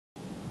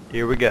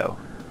Here we go.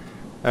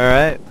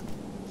 Alright.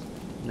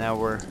 Now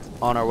we're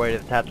on our way to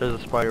the tap. There's a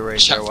spider right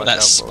Watch there. out for Watch that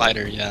out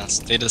spider, yeah.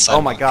 Stay to the side.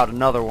 Oh my god,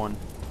 another one.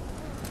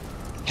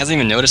 Hasn't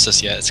even noticed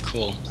us yet, it's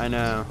cool. I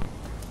know.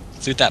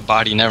 Loot that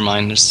body, never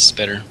mind, there's the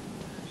spitter.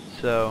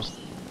 So,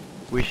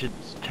 we should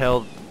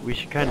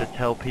kind of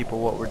tell people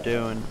what we're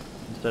doing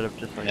instead of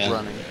just like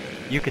running.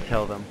 You could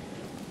tell them.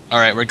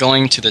 Alright, we're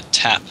going to the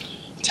TAP,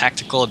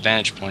 Tactical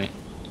Advantage Point.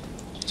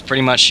 It's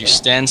pretty much you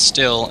stand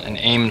still and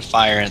aim and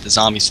fire at the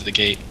zombies to the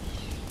gate.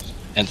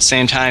 At the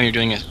same time, you're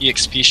doing an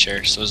EXP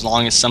share, so as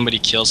long as somebody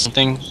kills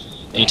something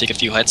and you take a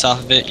few hits off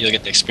of it, you'll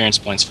get the experience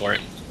points for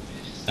it.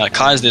 Now to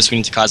cause this, we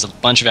need to cause a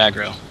bunch of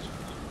aggro.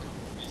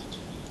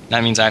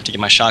 That means I have to get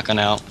my shotgun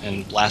out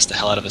and blast the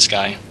hell out of this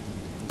guy.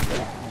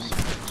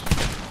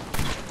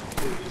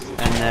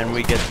 And then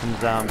we get some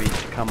zombies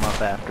to come up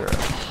after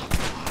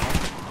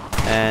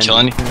us. And kill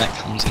anything that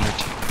comes in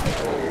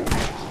return.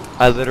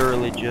 I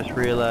literally just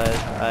realized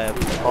I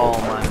have all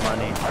my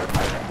money.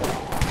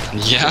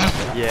 Yeah?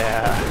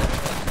 Yeah.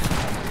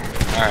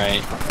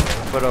 Alright.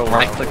 But oh well.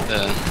 Right click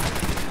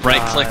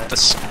the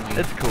screen.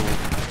 It's cool.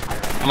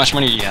 How much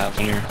money do you have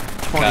on your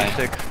guy?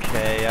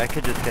 26k. I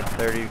could just get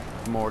 30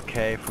 more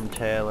K from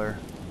Taylor.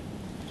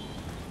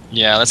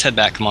 Yeah, let's head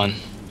back, come on.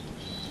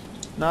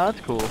 No,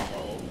 that's cool.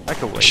 I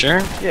could wait.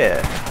 Sure?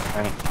 Yeah.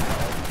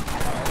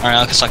 Alright,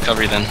 I'll just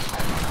cover you then.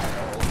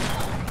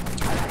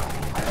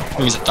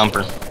 Use a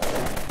thumper.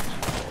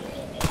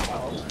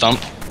 Thump.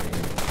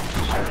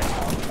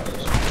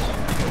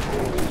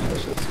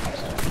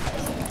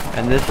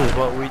 And this is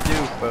what we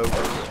do, folks.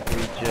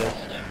 We just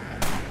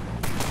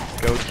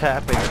go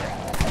tapping.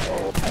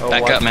 Oh,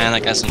 back up, man.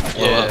 That guy's gonna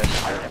blow up.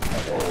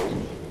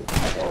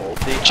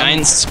 See,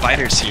 giant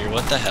spiders here.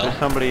 What the hell? There's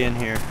somebody in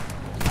here.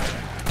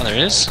 Oh, there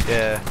is?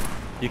 Yeah.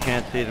 You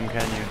can't see them,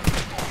 can you?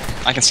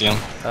 I can see them.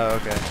 Oh,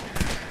 okay.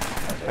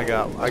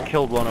 I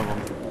killed one of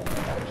them.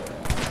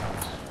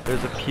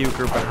 There's a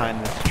puker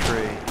behind this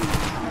tree.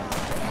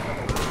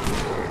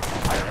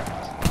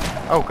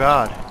 Oh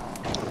god.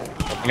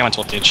 I got my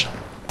 12 gauge.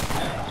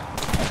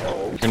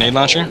 Grenade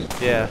launcher?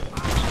 Yeah.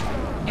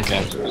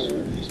 Okay.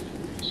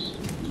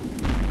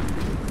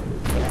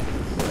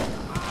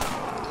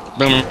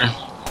 Boomer.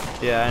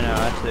 Yeah, I know,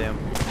 I see him.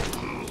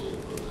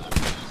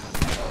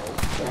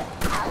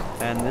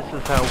 And this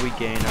is how we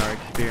gain our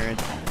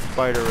experience.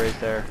 Spider right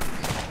there.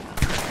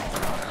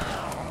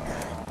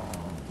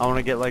 I want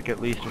to get like at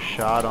least a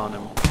shot on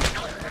him.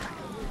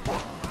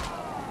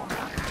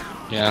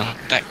 Yeah,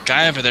 that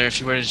guy over there, if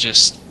you were to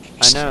just...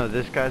 I know,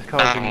 this guy's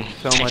causing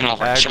so much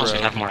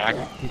aggro. More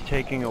He's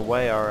taking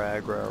away our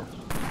aggro.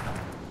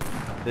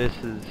 This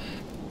is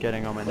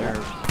getting on my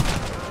nerves.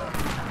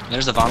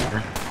 There's the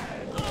vampire.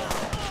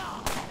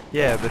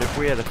 Yeah, but if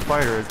we had a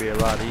spider, it'd be a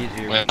lot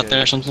easier. Way up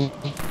there or something?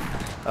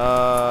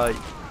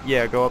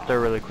 Yeah, go up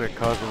there really quick,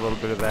 cause a little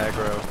bit of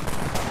aggro.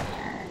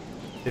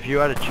 If you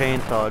had a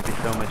chainsaw, it'd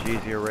be so much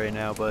easier right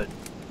now, but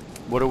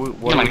what do we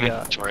got?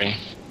 Inventory.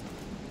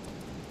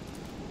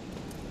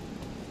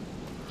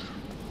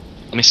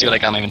 Let me see what I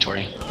got in my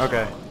inventory.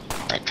 Okay.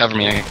 Alright, cover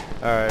me.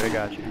 Alright, I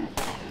got you.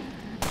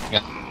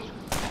 Yeah.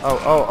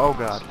 Oh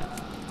god.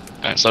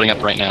 Alright, it's loading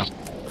up right now.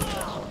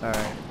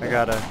 Alright, I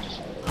gotta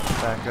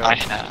back up. I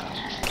have...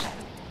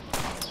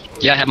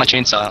 Yeah, I have my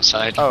chainsaw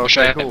outside. Oh,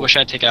 okay, cool. What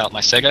should I take out?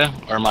 My Sega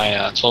or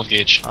my 12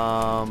 gauge?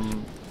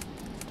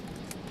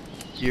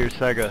 Your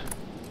Sega.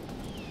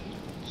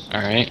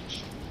 Alright.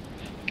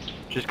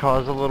 Just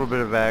cause a little bit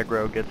of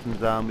aggro, get some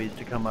zombies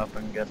to come up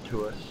and get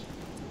to us.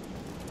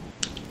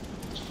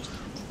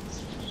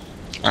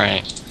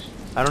 Alright.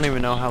 I don't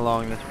even know how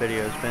long this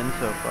video's been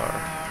so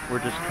far. We're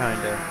just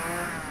kinda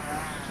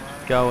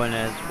going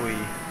as we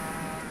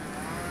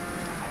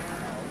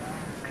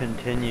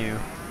continue.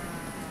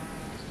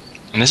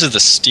 And this is the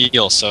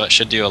steel, so it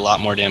should do a lot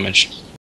more damage.